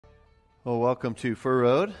Well, welcome to Fur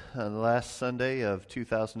Road on the last Sunday of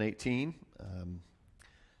 2018.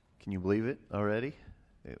 Can you believe it already?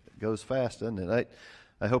 It goes fast, doesn't it?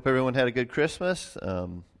 I hope everyone had a good Christmas.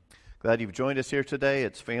 Glad you've joined us here today.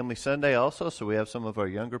 It's Family Sunday also, so we have some of our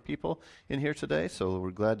younger people in here today, so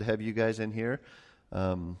we're glad to have you guys in here.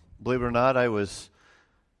 Believe it or not, I was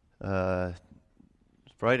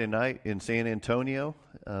Friday night in San Antonio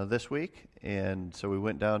this week, and so we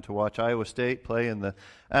went down to watch Iowa State play in the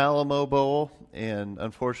Alamo Bowl, and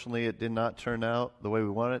unfortunately it did not turn out the way we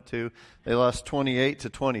wanted it to. They lost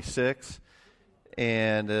 28-26,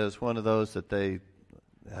 and it was one of those that I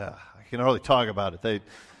can hardly talk about it.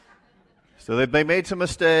 They made some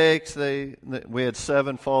mistakes. We had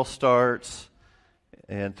 7 false starts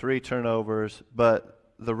and 3 turnovers, but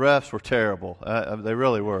the refs were terrible. They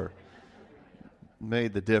really were.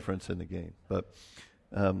 Made the difference in the game. But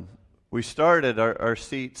we started our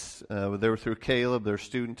seats. They were through Caleb. Their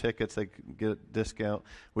student tickets. They could get a discount.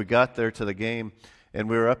 We got there to the game, and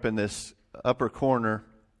we were up in this upper corner,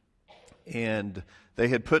 and they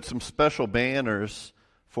had put some special banners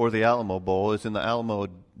for the Alamo Bowl. It's in the Alamo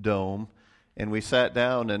Dome, and we sat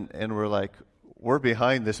down, and we're like, we're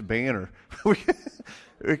behind this banner.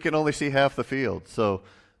 We can only see half the field. So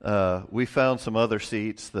we found some other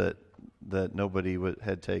seats that nobody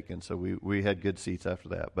had taken, so we had good seats after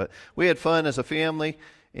that. But we had fun as a family,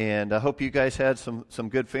 and I hope you guys had some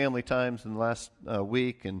good family times in the last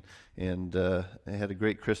week, and had a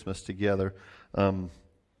great Christmas together.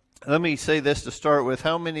 Let me say this to start with.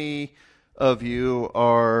 How many of you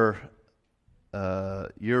are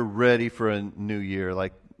you're ready for a new year?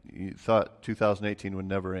 Like you thought 2018 would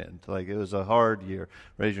never end. Like it was a hard year.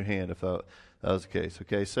 Raise your hand if that was the case.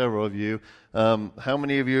 Okay, several of you. How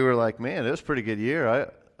many of you are like, man, it was a pretty good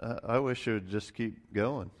year. I wish it would just keep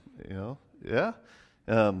going. You know, yeah.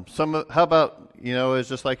 How about it's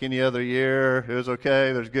just like any other year. It was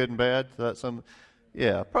okay. There's good and bad.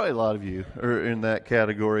 Yeah, probably a lot of you are in that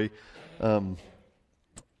category.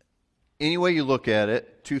 Any way you look at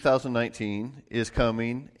it, 2019 is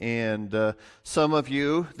coming, and some of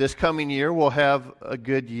you this coming year will have a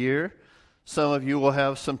good year. Some of you will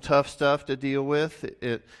have some tough stuff to deal with.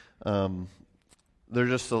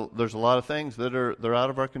 There's a lot of things they're out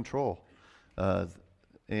of our control,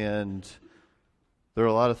 and there are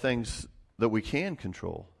a lot of things that we can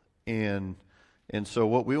control, and so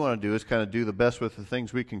what we want to do is kind of do the best with the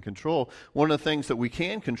things we can control. One of the things that we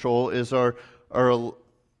can control is our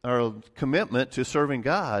commitment to serving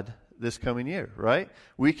God this coming year. Right?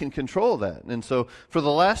 We can control that, and so for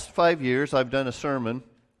the last 5 years, I've done a sermon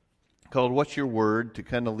called "What's Your Word?" to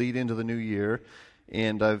kind of lead into the new year,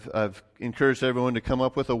 and I've encouraged everyone to come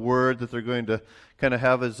up with a word that they're going to kind of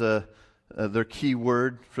have as their key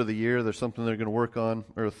word for the year. There's something they're going to work on,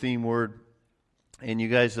 or a theme word, and you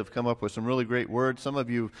guys have come up with some really great words. Some of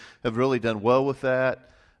you have really done well with that.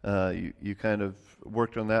 You kind of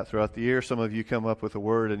worked on that throughout the year. Some of you come up with a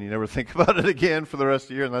word and you never think about it again for the rest of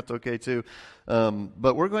the year, and that's okay too.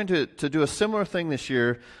 But we're going to do a similar thing this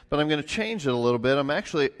year, but I'm going to change it a little bit. I'm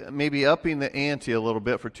actually maybe upping the ante a little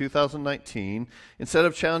bit for 2019. Instead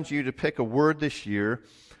of challenging you to pick a word this year,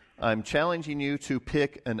 I'm challenging you to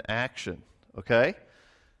pick an action, okay?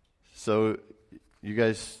 So you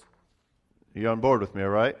guys, you're on board with me, all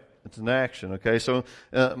right? It's an action, okay? So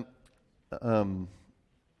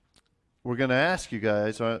we're going to ask you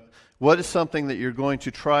guys, what is something that you're going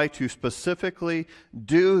to try to specifically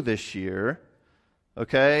do this year,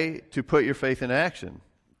 okay, to put your faith in action?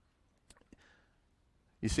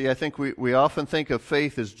 You see, I think we often think of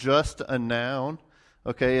faith as just a noun,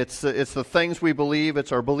 okay? It's the things we believe.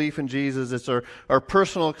 It's our belief in Jesus. It's our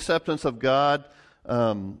personal acceptance of God.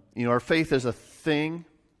 Our faith is a thing.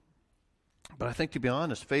 But I think, to be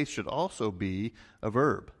honest, faith should also be a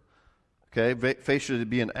verb. Okay, faith should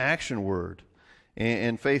be an action word,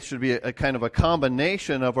 and faith should be a kind of a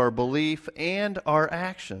combination of our belief and our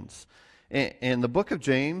actions. And the book of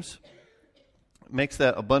James makes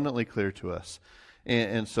that abundantly clear to us.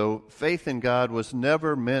 And so faith in God was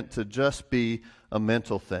never meant to just be a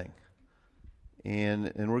mental thing.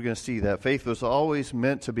 And we're going to see that. Faith was always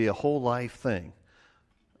meant to be a whole life thing.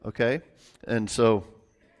 Okay? And so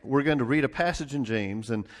we're going to read a passage in James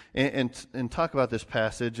and talk about this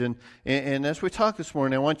passage. And as we talk this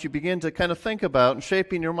morning, I want you to begin to kind of think about and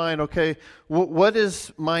shape in your mind, okay, what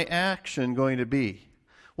is my action going to be?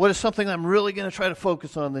 What is something I'm really going to try to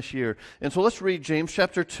focus on this year? And so let's read James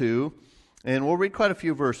chapter 2, and we'll read quite a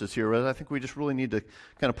few verses here. I think we just really need to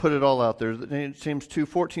kind of put it all out there. James 2,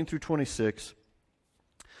 14 through 26.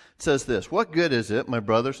 It says this: "What good is it, my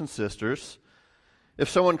brothers and sisters, if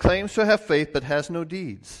someone claims to have faith but has no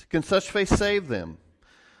deeds? Can such faith save them?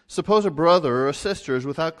 Suppose a brother or a sister is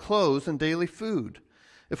without clothes and daily food.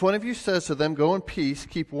 If one of you says to them, go in peace,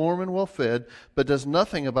 keep warm and well fed, but does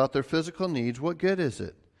nothing about their physical needs, what good is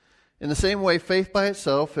it? In the same way, faith by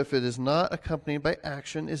itself, if it is not accompanied by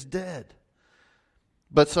action, is dead.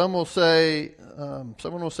 But someone will say,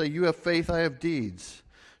 you have faith, I have deeds.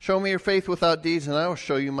 Show me your faith without deeds, and I will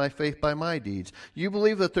show you my faith by my deeds. You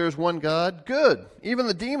believe that there is one God? Good. Even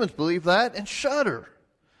the demons believe that and shudder.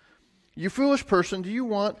 You foolish person, do you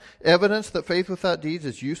want evidence that faith without deeds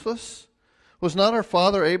is useless? Was not our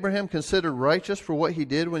father Abraham considered righteous for what he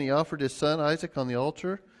did when he offered his son Isaac on the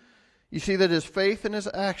altar? You see that his faith and his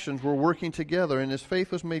actions were working together, and his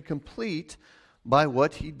faith was made complete by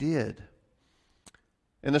what he did.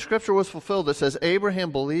 And the scripture was fulfilled that says,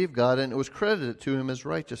 Abraham believed God, and it was credited to him as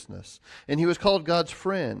righteousness. And he was called God's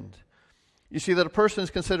friend. You see that a person is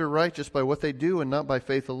considered righteous by what they do and not by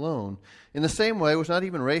faith alone. In the same way, was not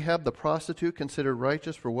even Rahab the prostitute considered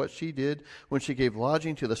righteous for what she did when she gave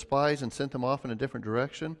lodging to the spies and sent them off in a different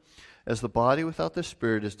direction? As the body without the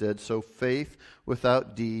spirit is dead, so faith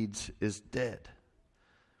without deeds is dead.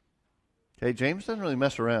 Okay, James doesn't really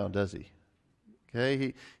mess around, does he?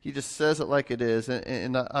 Okay, he just says it like it is.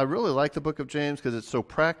 And I really like the book of James because it's so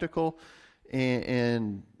practical.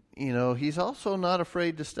 And you know, he's also not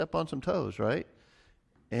afraid to step on some toes, right?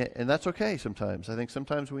 And that's okay sometimes. I think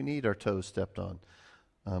sometimes we need our toes stepped on.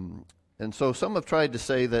 And so some have tried to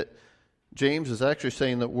say that James is actually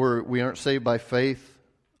saying that we aren't saved by faith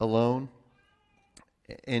alone.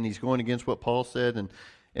 And he's going against what Paul said. And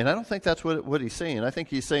I don't think that's what he's saying. I think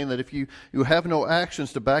he's saying that if you have no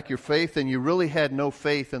actions to back your faith, then you really had no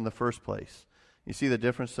faith in the first place. You see the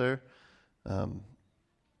difference there?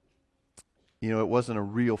 It wasn't a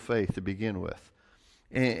real faith to begin with.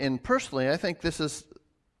 And personally, I think this is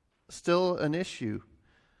still an issue,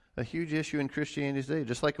 a huge issue in Christianity's day,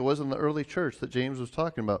 just like it was in the early church that James was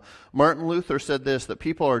talking about. Martin Luther said this, that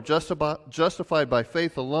people are justified by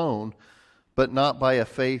faith alone, but not by a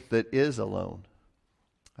faith that is alone.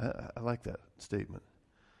 I like that statement.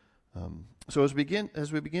 So as we begin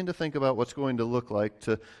to think about what's going to look like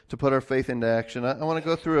to put our faith into action, I want to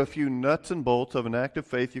go through a few nuts and bolts of an active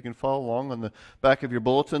faith. You can follow along on the back of your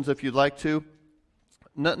bulletins if you'd like to.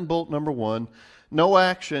 Nut and bolt number 1, no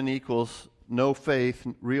action equals no faith.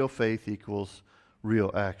 Real faith equals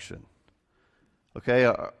real action. Okay,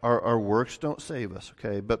 our works don't save us,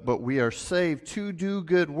 okay, but we are saved to do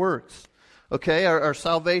good works. Okay, our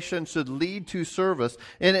salvation should lead to service.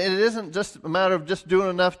 And it isn't just a matter of just doing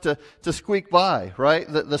enough to squeak by, right?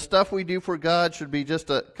 The stuff we do for God should be just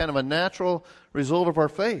a kind of a natural result of our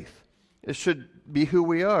faith. It should be who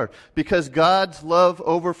we are. Because God's love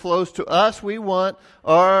overflows to us, we want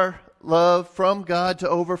our love from God to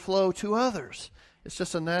overflow to others. It's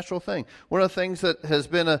just a natural thing. One of the things that has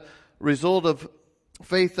been a result of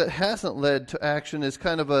faith that hasn't led to action is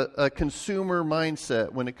kind of a consumer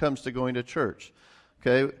mindset when it comes to going to church.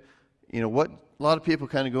 Okay, what a lot of people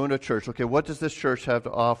kind of go into church. Okay, what does this church have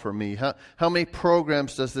to offer me? How many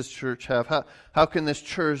programs does this church have? How can this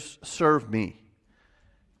church serve me?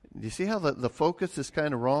 Do you see how the focus is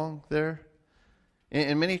kind of wrong there?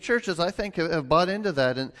 And many churches, I think, have bought into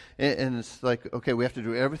that, and it's like, okay, we have to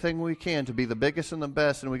do everything we can to be the biggest and the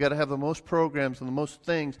best, and we got to have the most programs and the most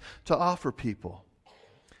things to offer people.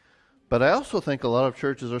 But I also think a lot of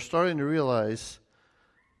churches are starting to realize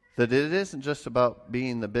that it isn't just about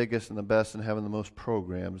being the biggest and the best and having the most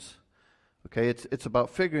programs. Okay, it's about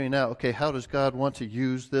figuring out, okay, how does God want to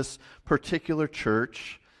use this particular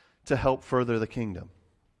church to help further the kingdom?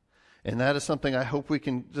 And that is something I hope we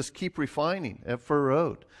can just keep refining at Fur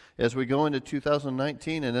Road as we go into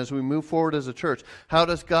 2019 and as we move forward as a church. How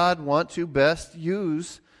does God want to best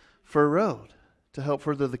use Fur Road to help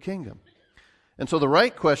further the kingdom? And so the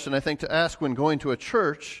right question, I think, to ask when going to a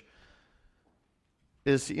church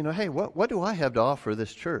is, hey, what do I have to offer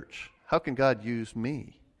this church? How can God use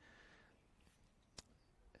me?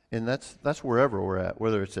 And that's wherever we're at,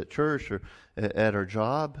 whether it's at church or at our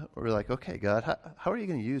job. We're like, okay, God, how are you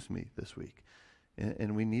going to use me this week?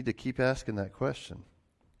 And we need to keep asking that question.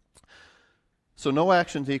 So no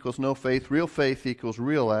actions equals no faith. Real faith equals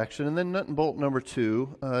real action. And then nut and bolt number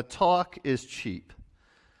 2, talk is cheap.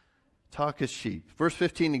 Talk is cheap. Verse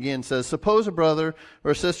 15 again says, suppose a brother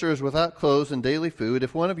or a sister is without clothes and daily food.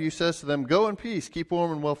 If one of you says to them, go in peace, keep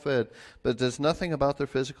warm and well fed, but does nothing about their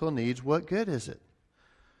physical needs, what good is it?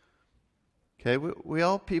 Okay, we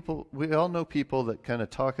all know people that kind of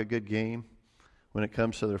talk a good game when it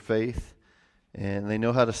comes to their faith, and they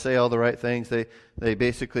know how to say all the right things. They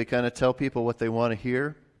basically kind of tell people what they want to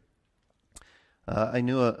hear. I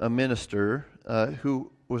knew a minister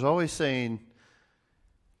who was always saying,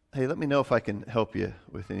 hey, let me know if I can help you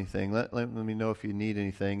with anything. Let me know if you need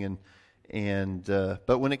anything.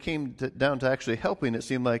 But when it came down to actually helping, it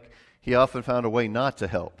seemed like he often found a way not to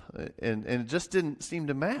help, and it just didn't seem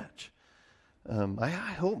to match. I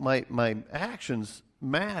hope my actions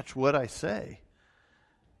match what I say.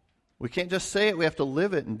 We can't just say it; we have to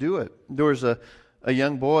live it and do it. There was a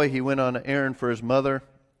young boy. He went on an errand for his mother,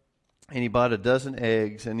 and he bought a dozen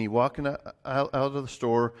eggs. And he walking out of the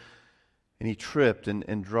store, and he tripped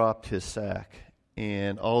and dropped his sack,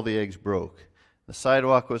 and all the eggs broke. The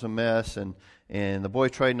sidewalk was a mess, and the boy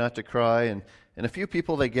tried not to cry, and a few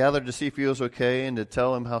people, they gathered to see if he was okay and to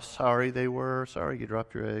tell him how sorry they were. Sorry you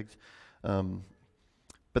dropped your eggs.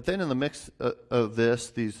 But then in the mix of this,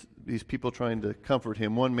 these people trying to comfort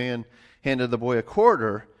him, one man handed the boy a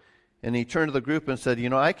quarter, and he turned to the group and said,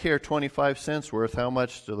 I care 25 cents worth. How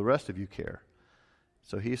much do the rest of you care?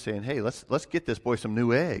 So he's saying, hey, let's get this boy some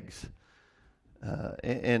new eggs.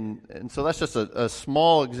 And so that's just a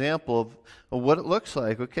small example of what it looks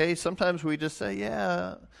like. Okay, sometimes we just say,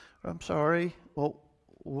 yeah, I'm sorry. Well,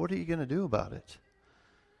 what are you going to do about it?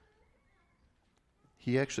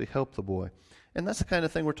 He actually helped the boy. And that's the kind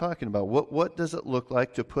of thing we're talking about. What does it look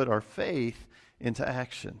like to put our faith into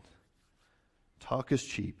action? Talk is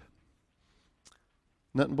cheap.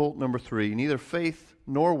 Nut and bolt number 3, neither faith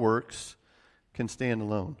nor works can stand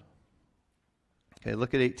alone. Okay,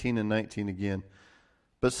 look at 18 and 19 again.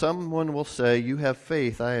 But someone will say, you have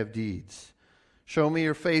faith, I have deeds. Show me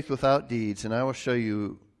your faith without deeds, and I will show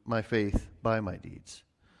you my faith by my deeds.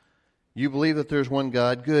 You believe that there's one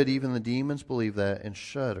God. Good, even the demons believe that and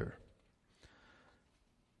shudder.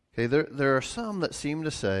 Okay, there are some that seem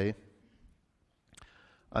to say,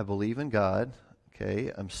 I believe in God.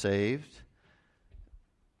 Okay, I'm saved.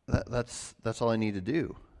 That's all I need to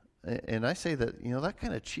do. And I say that, that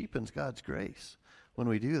kind of cheapens God's grace when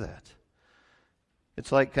we do that.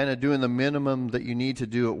 It's like kind of doing the minimum that you need to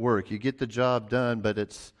do at work. You get the job done, but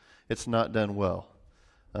it's not done well.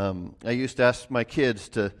 I used to ask my kids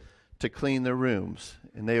to clean their rooms,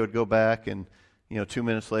 and they would go back, and 2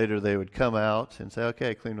 minutes later they would come out and say, "Okay,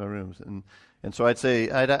 I cleaned my rooms." And so I'd say,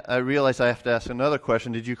 I realize I have to ask another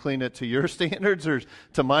question: did you clean it to your standards or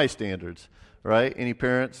to my standards? Right? Any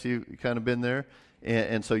parents you kind of been there?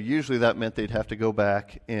 And so usually that meant they'd have to go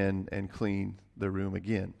back and clean the room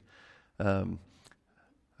again.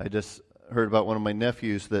 I just heard about one of my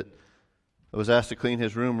nephews that was asked to clean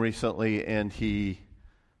his room recently, and he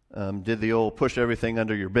did the old push everything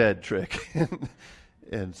under your bed trick.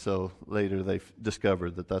 And so later they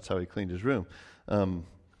discovered that that's how he cleaned his room. When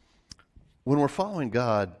we're following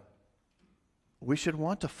God, we should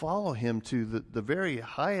want to follow him to the very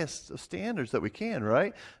highest of standards that we can,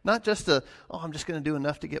 right? Not just I'm just going to do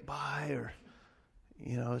enough to get by, or,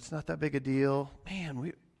 it's not that big a deal. Man,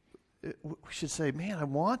 we should say, man, I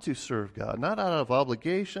want to serve God, not out of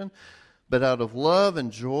obligation, but out of love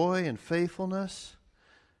and joy and faithfulness.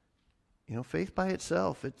 Faith by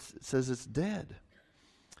itself, it says it's dead.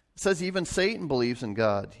 It says even Satan believes in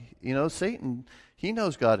God. Satan, he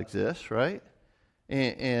knows God exists, right?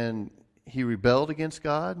 And he rebelled against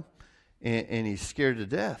God, and he's scared to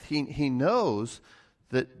death. He knows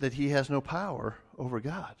that he has no power over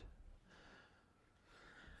God.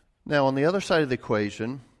 Now, on the other side of the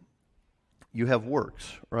equation, you have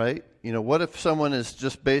works, right? What if someone is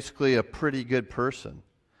just basically a pretty good person,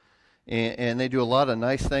 and they do a lot of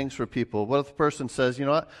nice things for people? What if the person says,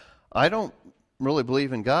 I don't really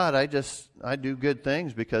believe in God, I do good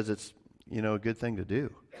things because it's, a good thing to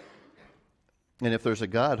do. And if there's a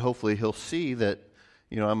God, hopefully he'll see that,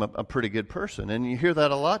 I'm a pretty good person. And you hear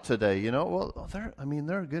that a lot today,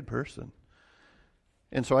 they're a good person.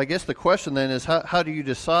 And so I guess the question then is, how do you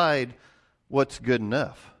decide what's good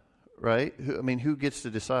enough? Right? Who gets to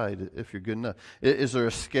decide if you're good enough? Is there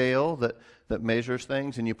a scale that measures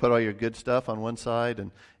things, and you put all your good stuff on one side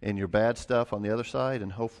and your bad stuff on the other side,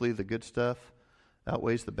 and hopefully the good stuff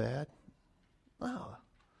outweighs the bad? No.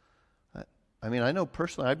 I know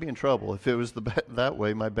personally I'd be in trouble if it was that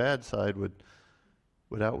way. My bad side would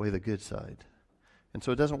outweigh the good side. And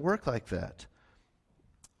so it doesn't work like that.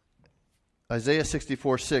 Isaiah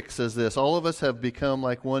 64:6 says this: all of us have become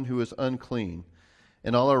like one who is unclean,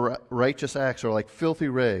 and all our righteous acts are like filthy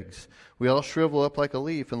rags. We all shrivel up like a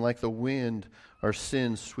leaf, and like the wind, our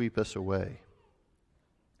sins sweep us away.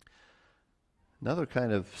 Another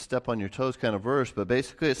kind of step on your toes kind of verse, but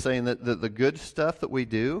basically it's saying that the good stuff that we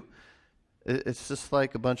do, it's just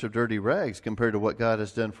like a bunch of dirty rags compared to what God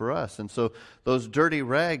has done for us. And so those dirty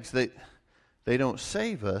rags, they don't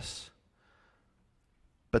save us.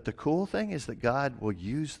 But the cool thing is that God will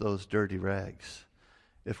use those dirty rags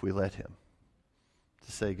if we let him.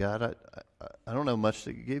 to say, God, I don't know much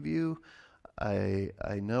to give you.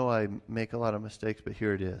 I know I make a lot of mistakes, but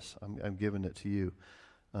here it is. I'm giving it to you.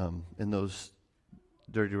 And those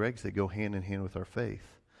dirty rags, they go hand in hand with our faith.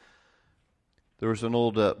 There was an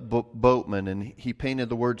old boatman, and he painted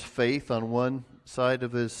the words faith on one side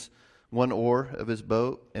of one oar of his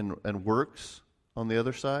boat, and works on the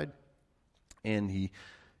other side. And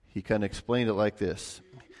he kind of explained it like this.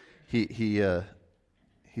 He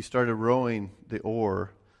started rowing the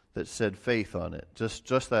oar that said faith on it,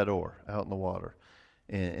 just that oar out in the water,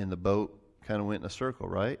 and the boat kind of went in a circle,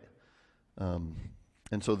 right?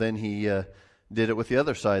 And so then he did it with the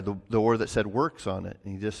other side, the oar that said works on it,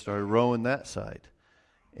 and he just started rowing that side,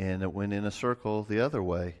 and it went in a circle the other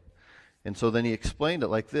way. And so then he explained it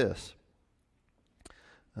like this.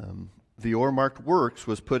 The oar marked works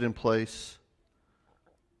was put in place.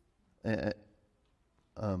 Let's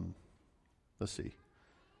see.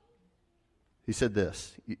 He said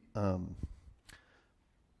this. To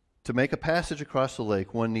make a passage across the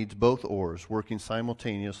lake, one needs both oars working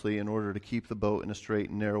simultaneously in order to keep the boat in a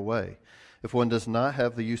straight and narrow way. If one does not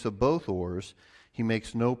have the use of both oars, he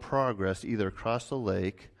makes no progress either across the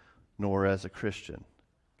lake nor as a Christian.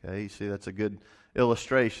 Okay, you see, that's a good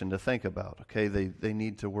illustration to think about. Okay, they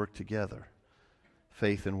need to work together,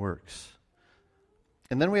 faith and works.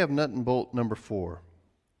 And then we have nut and bolt number 4.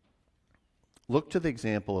 Look to the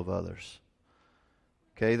example of others.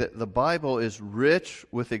 Okay, the Bible is rich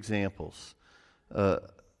with examples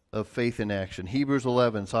of faith in action. Hebrews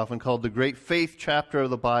 11 is often called the great faith chapter of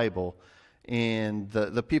the Bible, and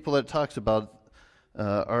the people that it talks about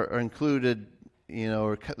are included.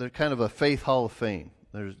 They're kind of a faith hall of fame.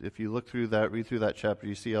 If you look through that, read through that chapter,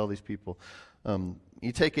 you see all these people.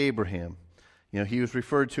 You take Abraham. He was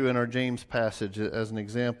referred to in our James passage as an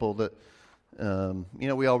example that,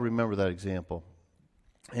 we all remember that example.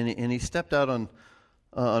 And he stepped out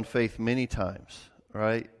on faith many times,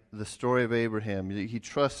 right? The story of Abraham, he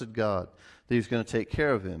trusted God that he was going to take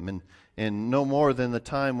care of him. And no more than the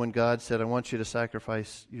time when God said, I want you to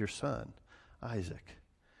sacrifice your son, Isaac.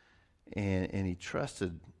 And he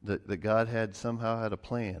trusted that God somehow had a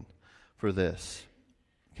plan for this.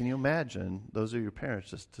 Can you imagine, those are your parents,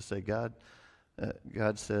 just to say,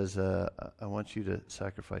 God says, I want you to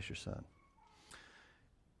sacrifice your son.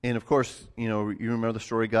 And of course, you remember the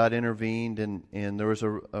story, God intervened, and there was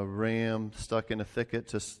a ram stuck in a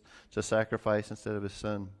thicket to sacrifice instead of his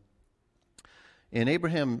son. And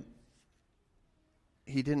Abraham,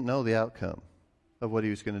 he didn't know the outcome of what he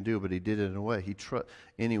was going to do, but he did it in a way.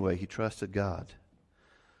 He trusted God.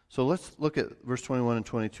 So let's look at verse 21 and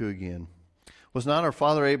 22 again. Was not our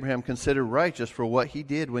father Abraham considered righteous for what he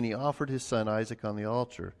did when he offered his son Isaac on the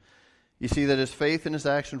altar? You see that his faith and his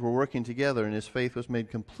actions were working together, and his faith was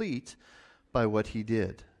made complete by what he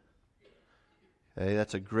did. Okay,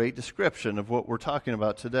 that's a great description of what we're talking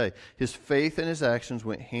about today. His faith and his actions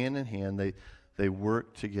went hand in hand. They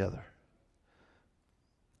worked together.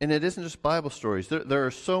 And it isn't just Bible stories. There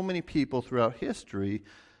are so many people throughout history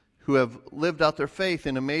who have lived out their faith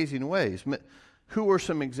in amazing ways. Who were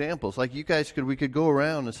some examples? Like you guys we could go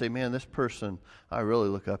around and say, man, this person, I really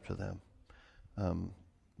look up to them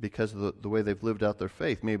because of the way they've lived out their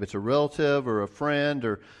faith. Maybe it's a relative or a friend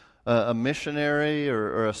or a missionary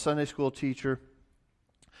or a Sunday school teacher.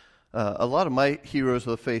 A lot of my heroes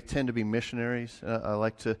of the faith tend to be missionaries. I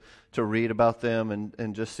like to read about them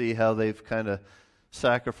and just see how they've kind of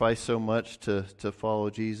sacrificed so much to follow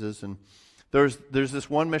Jesus. And there's this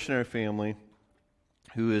one missionary family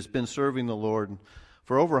who has been serving the Lord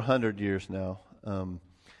for over 100 years now,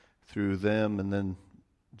 through them and then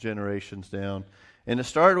generations down. And it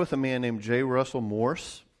started with a man named J. Russell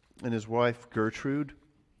Morse and his wife Gertrude.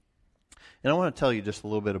 And I want to tell you just a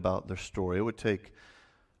little bit about their story. It would take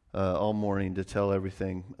all morning to tell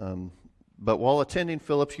everything. But while attending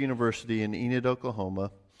Phillips University in Enid,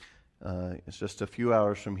 Oklahoma, it's just a few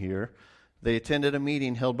hours from here, they attended a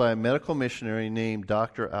meeting held by a medical missionary named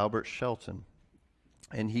Dr. Albert Shelton.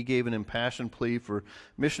 And he gave an impassioned plea for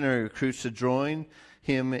missionary recruits to join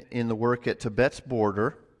him in the work at Tibet's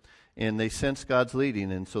border. And they sensed God's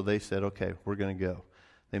leading, and so they said, okay, we're going to go.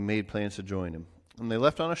 They made plans to join him. And they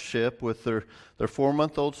left on a ship with their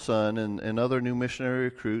 4-month-old son and other new missionary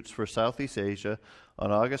recruits for Southeast Asia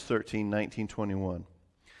on August 13, 1921.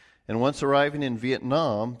 And once arriving in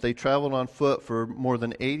Vietnam, they traveled on foot for more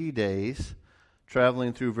than 80 days,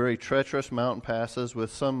 traveling through very treacherous mountain passes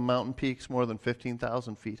with some mountain peaks more than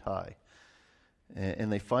 15,000 feet high.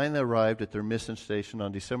 And they finally arrived at their mission station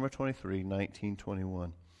on December 23,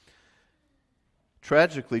 1921.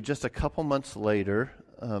 Tragically, just a couple months later,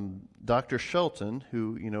 Dr. Shelton,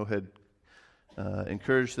 who had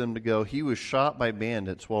encouraged them to go. He was shot by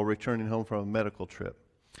bandits while returning home from a medical trip.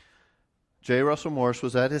 J. Russell Morris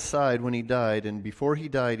was at his side when he died, and before he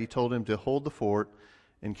died, he told him to hold the fort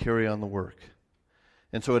and carry on the work.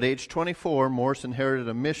 And so at age 24, Morris inherited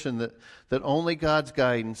a mission that only God's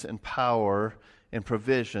guidance and power and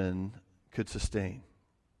provision could sustain.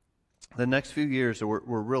 The next few years were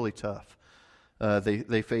really tough.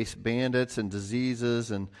 They faced bandits and diseases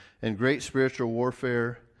and great spiritual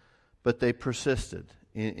warfare, but they persisted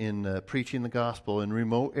in preaching the gospel in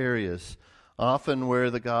remote areas, often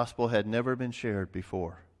where the gospel had never been shared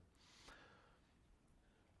before.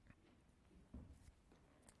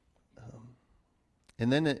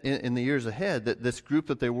 And then in the years ahead, this group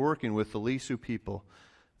that they were working with, the Lisu people,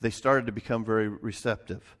 they started to become very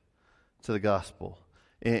receptive to the gospel.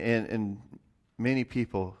 And many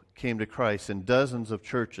people came to Christ, and dozens of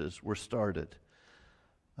churches were started.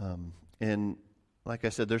 And like I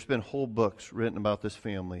said, there's been whole books written about this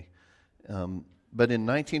family. But in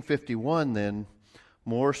 1951, then,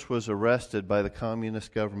 Morse was arrested by the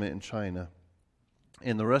communist government in China.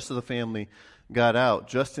 And the rest of the family got out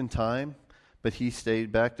just in time, but he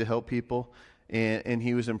stayed back to help people. And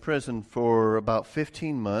he was in prison for about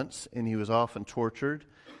 15 months, and he was often tortured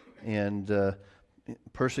and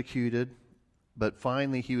persecuted. But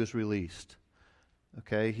finally, he was released.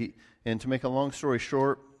 Okay, and to make a long story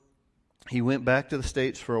short, he went back to the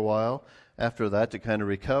States for a while after that to kind of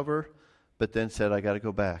recover, but then said, I got to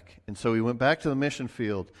go back. And so he went back to the mission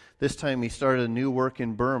field. This time he started a new work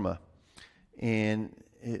in Burma, and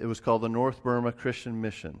it was called the North Burma Christian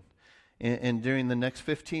Mission. And during the next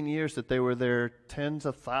 15 years that they were there, tens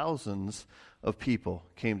of thousands of people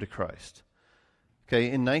came to Christ. Okay,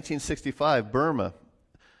 in 1965, Burma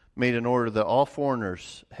made an order that all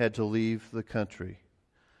foreigners had to leave the country.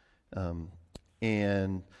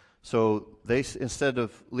 And so they, instead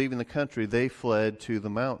of leaving the country, they fled to the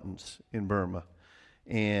mountains in Burma.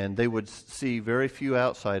 And they would see very few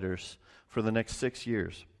outsiders for the next 6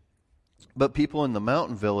 years. But people in the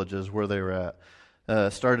mountain villages where they were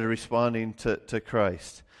at started responding to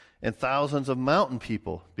Christ. And thousands of mountain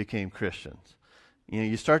people became Christians.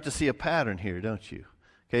 You start to see a pattern here, don't you?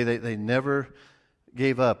 Okay, they never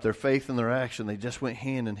gave up. Their faith and their action, they just went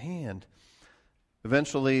hand in hand.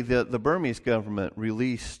 Eventually, the Burmese government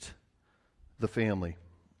released the family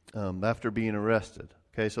after being arrested.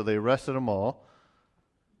 Okay, so they arrested them all.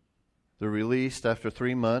 They're released after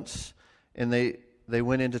 3 months, and they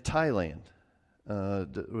went into Thailand,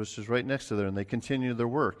 which is right next to there, and they continued their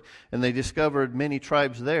work. And they discovered many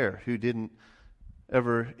tribes there who didn't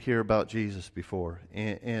ever hear about Jesus before,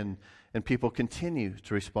 and people continue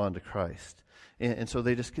to respond to Christ. And so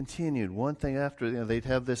they just continued, one thing after, they'd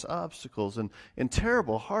have this obstacles and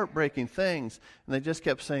terrible, heartbreaking things, and they just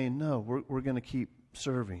kept saying, no, we're going to keep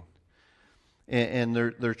serving. And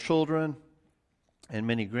their children and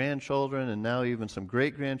many grandchildren, and now even some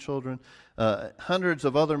great-grandchildren, hundreds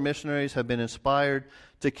of other missionaries have been inspired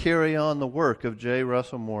to carry on the work of J.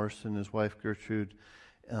 Russell Morse and his wife Gertrude.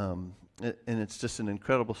 And it's just an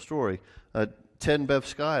incredible story. Ted and Bev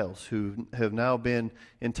Skiles, who have now been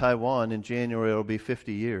in Taiwan, in January it'll be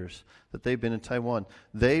 50 years that they've been in Taiwan.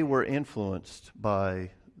 They were influenced by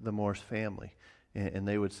the Morse family. And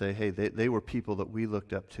they would say, hey, they were people that we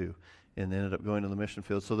looked up to, and they ended up going to the mission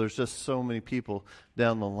field. So there's just so many people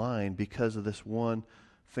down the line because of this one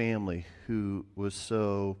family who was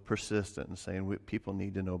so persistent in saying people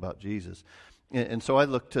need to know about Jesus. And so I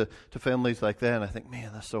look to families like that, and I think,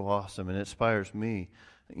 man, that's so awesome, and it inspires me,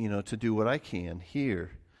 to do what I can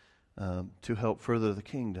here to help further the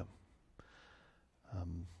kingdom.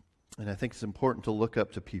 And I think it's important to look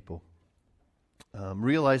up to people.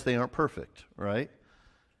 Realize they aren't perfect, right?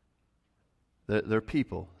 They're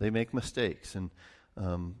people. They make mistakes,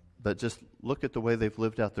 but just look at the way they've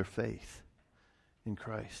lived out their faith in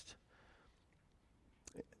Christ.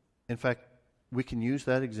 In fact, we can use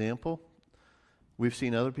that example. We've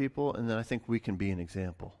seen other people, and then I think we can be an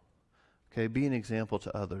example. Okay, be an example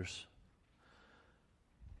to others.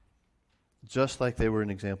 Just like they were an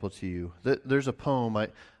example to you. There's a poem.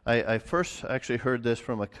 I first actually heard this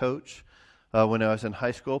from a coach when I was in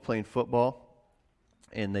high school playing football,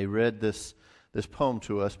 and they read this poem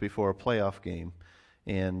to us before a playoff game.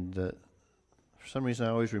 And for some reason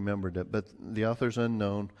I always remembered it, but the author's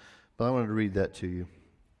unknown, but I wanted to read that to you.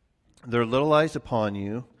 There are little eyes upon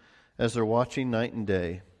you as they're watching night and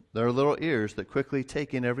day. There are little ears that quickly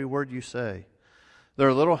take in every word you say. There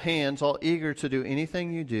are little hands all eager to do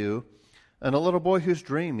anything you do, and a little boy who's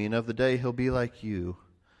dreaming of the day he'll be like you.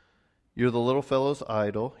 You're the little fellow's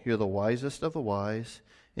idol. You're the wisest of the wise.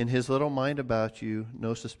 In his little mind about you,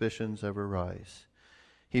 no suspicions ever rise.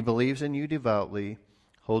 He believes in you devoutly,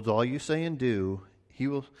 holds all you say and do. He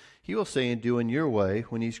will say and do in your way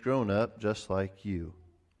when he's grown up, just like you.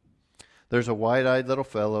 There's a wide-eyed little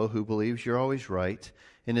fellow who believes you're always right,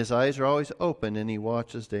 and his eyes are always open, and he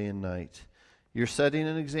watches day and night. You're setting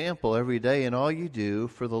an example every day in all you do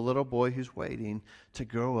for the little boy who's waiting to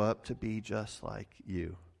grow up to be just like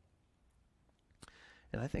you.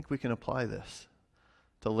 And I think we can apply this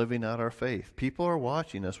to living out our faith. People are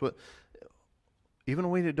watching us. Even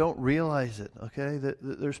when we don't realize it, okay?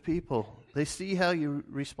 There's people. They see how you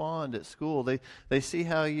respond at school. They see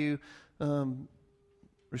how you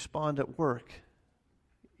respond at work.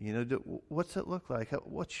 What's it look like?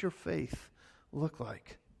 What's your faith look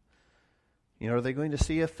like? Are they going to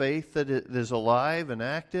see a faith that is alive and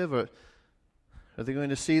active? Or are they going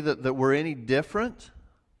to see that we're any different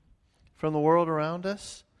from the world around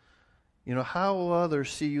us? How will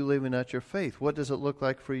others see you living out your faith? What does it look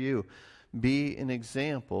like for you? Be an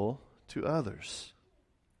example to others.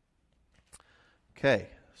 Okay,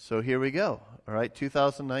 so here we go. All right,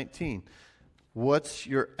 2019. What's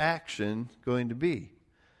your action going to be?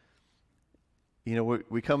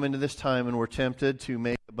 We come into this time and we're tempted to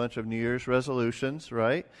make a bunch of New Year's resolutions,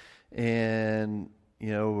 right? And,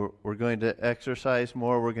 we're going to exercise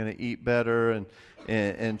more, we're going to eat better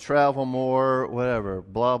and travel more, whatever,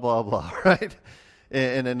 blah, blah, blah, right?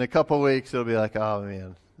 And in a couple of weeks, it'll be like, oh,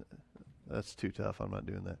 man, that's too tough. I'm not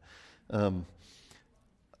doing that.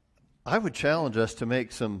 I would challenge us to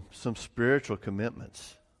make some spiritual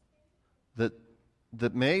commitments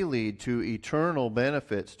that may lead to eternal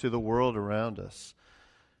benefits to the world around us.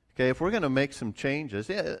 Okay, if we're going to make some changes,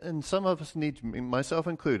 and some of us need to, myself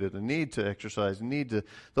included, need to exercise,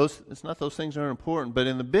 it's not those things aren't important, but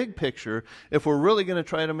in the big picture, if we're really going to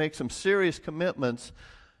try to make some serious commitments,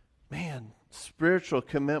 man, spiritual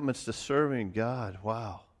commitments to serving God,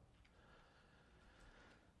 wow.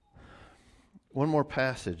 One more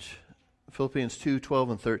passage, Philippians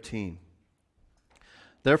 2:12 and 13.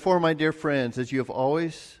 Therefore, my dear friends, as you have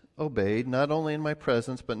always obeyed, not only in my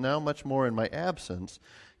presence, but now much more in my absence,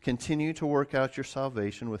 continue to work out your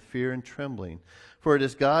salvation with fear and trembling. For it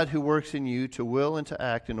is God who works in you to will and to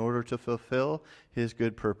act in order to fulfill his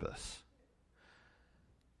good purpose.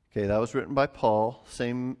 Okay, that was written by Paul,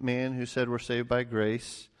 same man who said we're saved by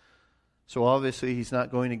grace. So obviously he's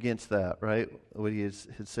not going against that, right, what he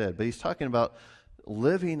had said. But he's talking about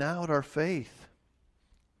living out our faith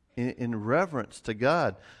in reverence to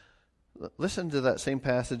God. Listen to that same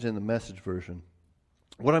passage in the Message version.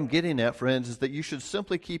 What I'm getting at, friends, is that you should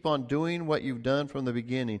simply keep on doing what you've done from the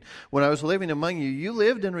beginning. When I was living among you, you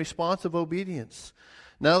lived in responsive obedience.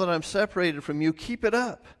 Now that I'm separated from you, keep it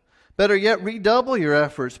up. Better yet, redouble your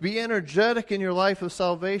efforts. Be energetic in your life of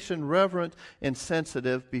salvation, reverent and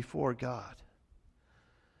sensitive before God.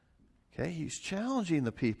 Okay, he's challenging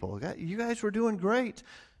the people. You guys were doing great.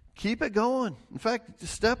 Keep it going. In fact,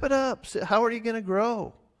 step it up. How are you going to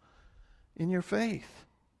grow in your faith?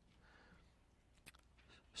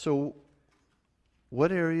 So,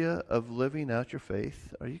 what area of living out your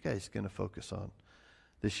faith are you guys going to focus on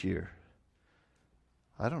this year?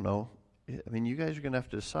 I don't know. I mean, you guys are going to have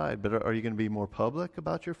to decide, but are you going to be more public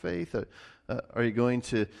about your faith? Are you going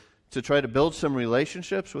to try to build some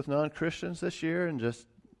relationships with non-Christians this year and just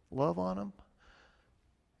love on them?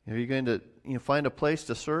 Are you going to find a place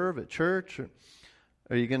to serve at church? Or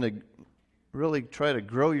are you going to really try to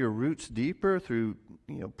grow your roots deeper through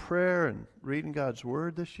prayer and reading God's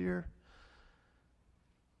Word this year?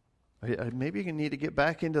 Maybe you need to get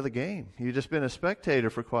back into the game. You've just been a spectator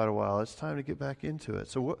for quite a while. It's time to get back into it.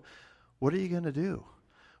 So what are you going to do?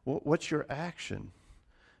 What's your action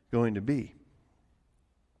going to be?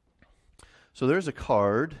 So there's a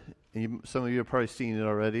card. Some of you have probably seen it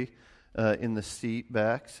already in the seat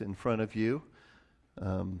backs in front of you.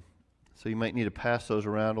 So you might need to pass those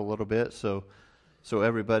around a little bit so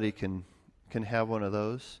everybody can have one of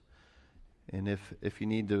those. And if you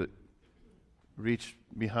need to reach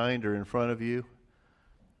behind or in front of you,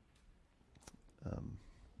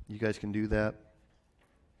 you guys can do that.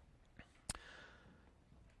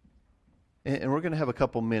 And we're going to have a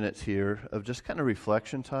couple minutes here of just kind of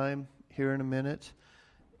reflection time here in a minute.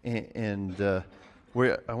 And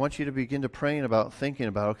I want you to begin to praying about, thinking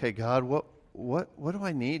about, okay, God, what do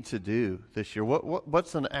I need to do this year?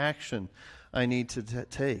 What's an action I need to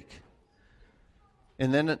take?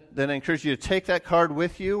 And then I encourage you to take that card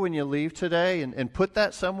with you when you leave today and put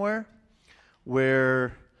that somewhere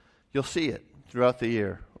where you'll see it throughout the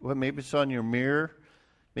year. Well, maybe it's on your mirror.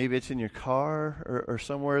 Maybe it's in your car or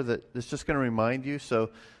somewhere that's just going to remind you. So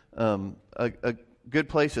a good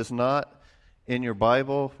place is not in your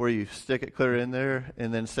Bible where you stick it clear in there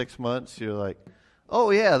and then 6 months you're like,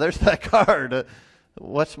 Oh, yeah, there's that card.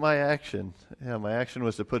 What's my action? Yeah, my action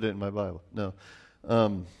was to put it in my Bible. No.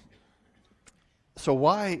 So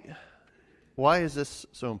why is this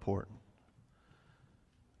so important?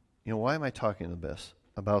 Why am I talking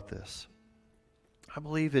about this? I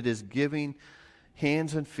believe it is giving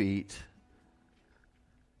hands and feet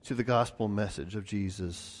to the gospel message of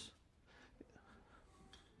Jesus.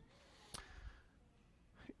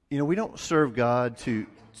 We don't serve God to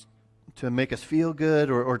make us feel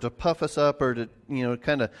good or to puff us up or to,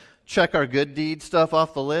 kind of check our good deed stuff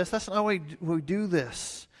off the list. That's not why we do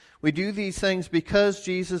this. We do these things because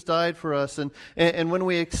Jesus died for us. And when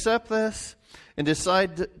we accept this and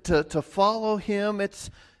decide to follow Him,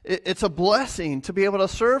 it's a blessing to be able to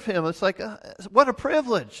serve Him. It's like, what a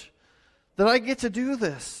privilege that I get to do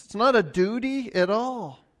this. It's not a duty at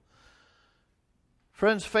all.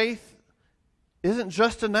 Friends, faith isn't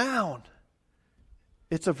just a noun.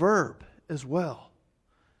 It's a verb as well.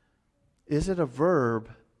 Is it a verb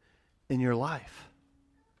in your life?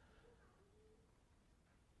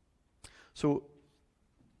 So,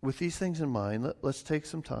 with these things in mind, let's take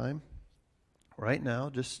some time right now,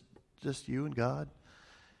 just you and God,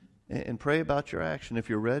 and pray about your action. If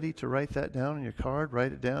you're ready to write that down on your card,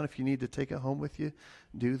 write it down. If you need to take it home with you,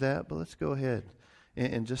 do that. But let's go ahead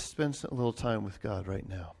and just spend a little time with God right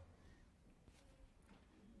now.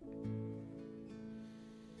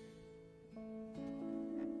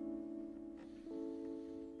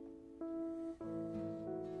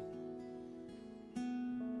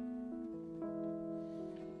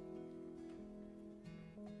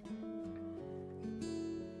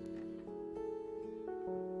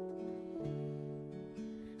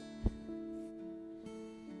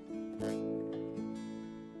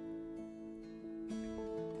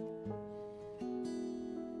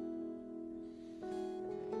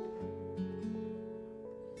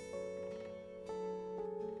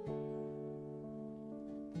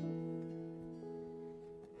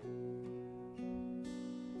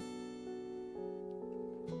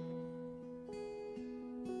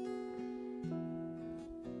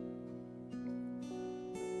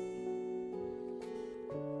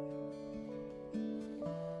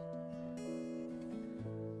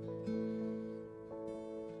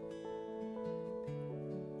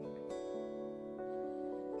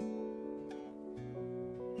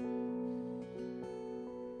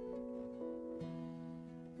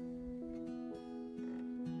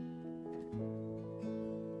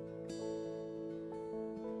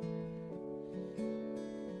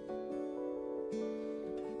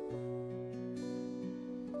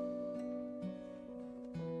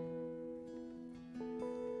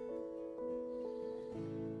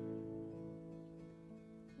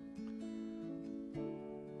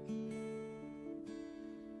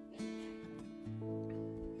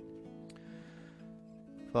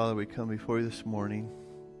 Father, we come before you this morning,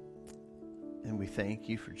 and we thank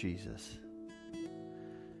you for Jesus.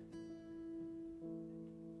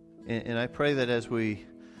 And I pray that as we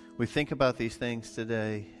think about these things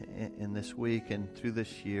today and this week and through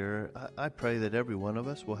this year, I pray that every one of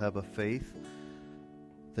us will have a faith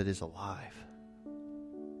that is alive.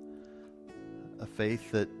 A faith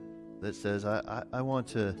that says, I want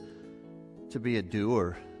to be a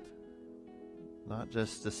doer, not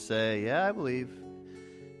just to say, yeah, I believe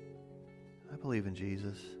in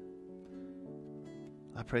Jesus.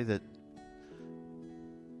 I pray that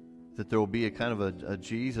there will be a kind of a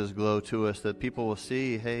Jesus glow to us, that people will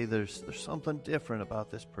see, hey, there's something different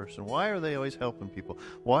about this person. Why are they always helping people?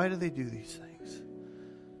 Why do they do these things?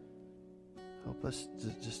 Help us,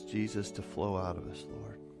 just Jesus, to flow out of us,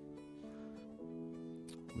 Lord.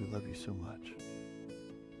 We love you so much.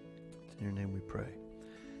 It's in your name we pray.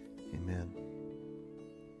 Amen.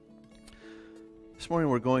 This morning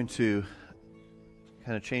we're going to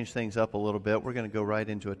kind of change things up a little bit. We're going to go right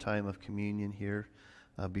into a time of communion here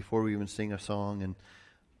before we even sing a song. And,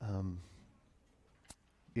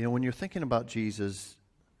 when you're thinking about Jesus,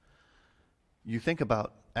 you think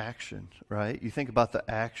about action, right? You think about the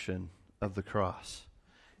action of the cross.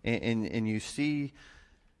 And you see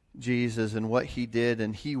Jesus and what he did,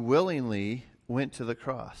 and he willingly went to the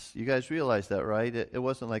cross. You guys realize that, right? It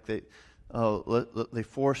wasn't like they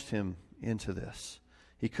forced him into this.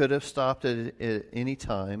 He could have stopped it at any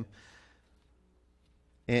time.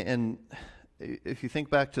 And if you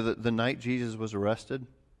think back to the night Jesus was arrested,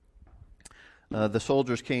 the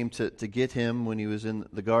soldiers came to get him when he was in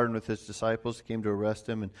the garden with his disciples, came to arrest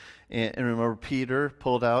him. And remember, Peter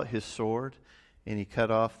pulled out his sword and he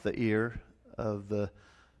cut off the ear of the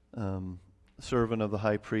servant of the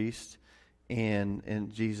high priest.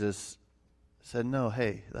 And Jesus said, no,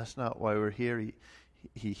 hey, that's not why we're here.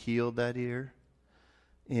 He healed that ear.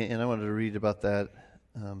 And I wanted to read about that.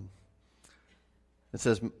 It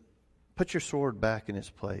says, "Put your sword back in its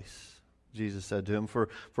place," Jesus said to him. For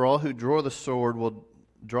all who draw the sword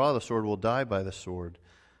will die by the sword.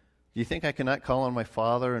 Do you think I cannot call on my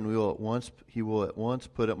Father, and he will at once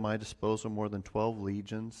put at my disposal more than 12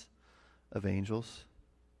 legions of angels?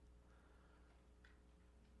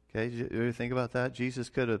 Okay, did you ever think about that? Jesus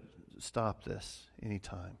could have stopped this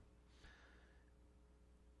anytime.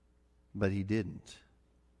 But he didn't.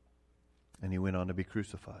 And he went on to be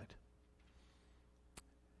crucified.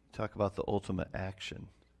 Talk about the ultimate action.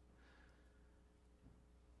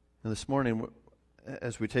 And this morning,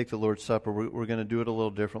 as we take the Lord's Supper, we're going to do it a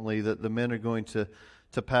little differently. The men are going to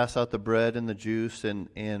pass out the bread and the juice, and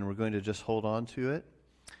we're going to just hold on to it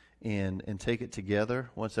and take it together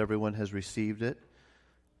once everyone has received it.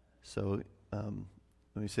 So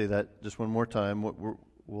let me say that just one more time.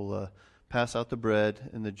 We'll pass out the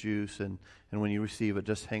bread and the juice, and when you receive it,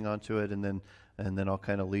 just hang on to it, and then I'll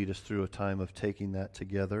kind of lead us through a time of taking that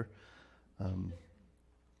together.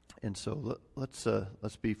 And so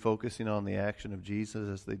let's be focusing on the action of Jesus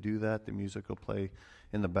as they do that. The music will play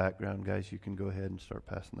in the background. Guys, you can go ahead and start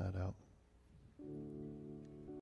passing that out.